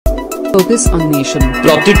Focus on nation.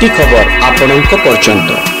 प्रतिटी खबर आपणक पर्यंत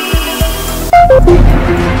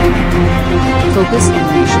Focus on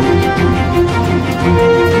nation.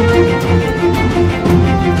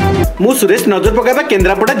 मु सुरेश नजर पकाइबा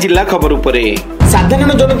केन्द्रापड़ा जिला खबर उपरे।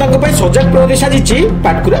 साधारण जनता सजग प्रहरी साजिची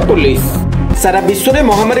पाटकुरा पुलिस। सारा विश्व में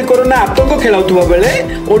महामारी कोरोना आतंक खेलाउथुबा बेले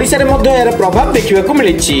ओडिशा रे मध्य यार प्रभाव देखिबाकू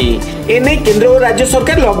मिलिछि। एने केंद्र और राज्य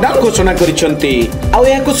सरकार लॉकडाउन घोषणा करिसंती आ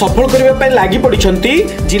याकू सफल करबा पय लागि पडिसंती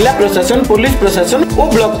जिला प्रशासन, पुलिस प्रशासन और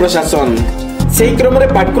ब्लॉक प्रशासन। सेही क्रम रे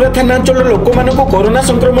पाटकुरा थाना अंचल लोक मानको कोरोना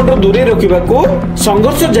संक्रमण दूरे रखिबाकू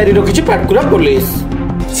संघर्ष जारी रखिछि पाटकुरा पुलिस।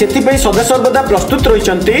 सेथिपई सदा सर्वदा प्रस्तुत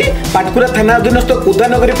रहिसंती पाटकुरा थाना अधीनस्थ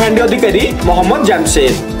कुदानगरी फांडी अधिकारी मोहम्मद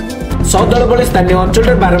जामशेद। सदळबळ स्थानीय अंचल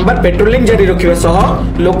बारंबार पेट्रोलिंग जारी रखिबा सह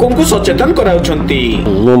लोकों को सचेतन कराउछंती।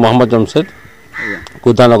 मु मोहम्मद जामशेद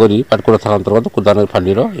कुदानगरी पाटकुरा थाना अंतर्गत कुदानगरी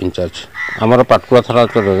फांडी इंचार्ज। आमर पाटकुरा थाना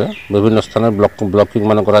अंचल विभिन्न स्थान ब्लॉकिंग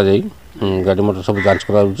मान करा जाई गाड़ी मोटर सब जांच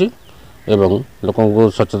कराउछि एवं लोकों को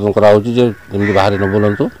सचेतन कराउछि जे जेमि बाहर न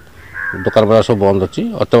बोलंतु। दुकान बजार सब बंद अच्छी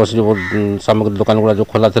अत्यावश्यक सामग्री दुकान गुड़ा जो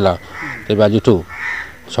खोला था तेज आज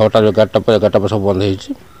 6टा 11टा पर सब बंद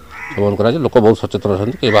हो बंद कर लोक बहुत सचेतन अच्छा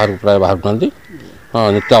कि बाहर प्राय बाहर ना।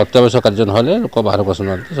 हाँ नित्य अत्यावश्यक कार्य ना लोक बाहर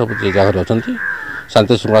आसुना सब जगह अच्छा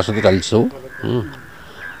शांति श्रृंखला सहित चलती सब।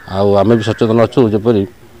 आम भी सचेतन अच्छु जपरी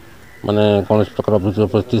माने कौन प्रकार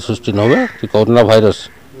परिस्थिति सृष्टि न हुए कि कोरोना भाइरस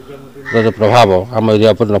जो प्रभाव आम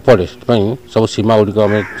एरिया पर न पड़े सब सीमा गुड़िक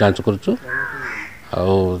आम जांच करुँ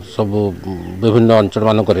सब विभिन्न अंचल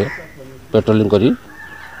मानक पेट्रोलिंग करी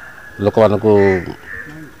लोक मानक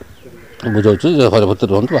बुझाऊँ घर भर रुहतु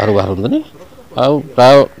बाहर बाहर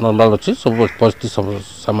प्राय नॉर्मल अच्छी सब परिस्थिति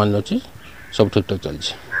सामान्य अच्छी सब ठीक ठाक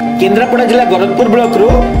चलती। केन्द्रापड़ा जिला गरजपुर ब्लॉक रो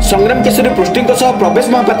संग्राम केशरी पृष्टि प्रवेश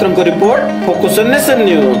महापात्र को report focus on nation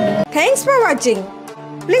news. Thanks for watching.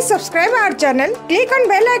 Please subscribe our channel, click on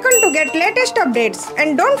bell icon to get latest updates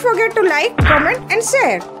and don't forget to like, comment and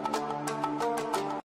share.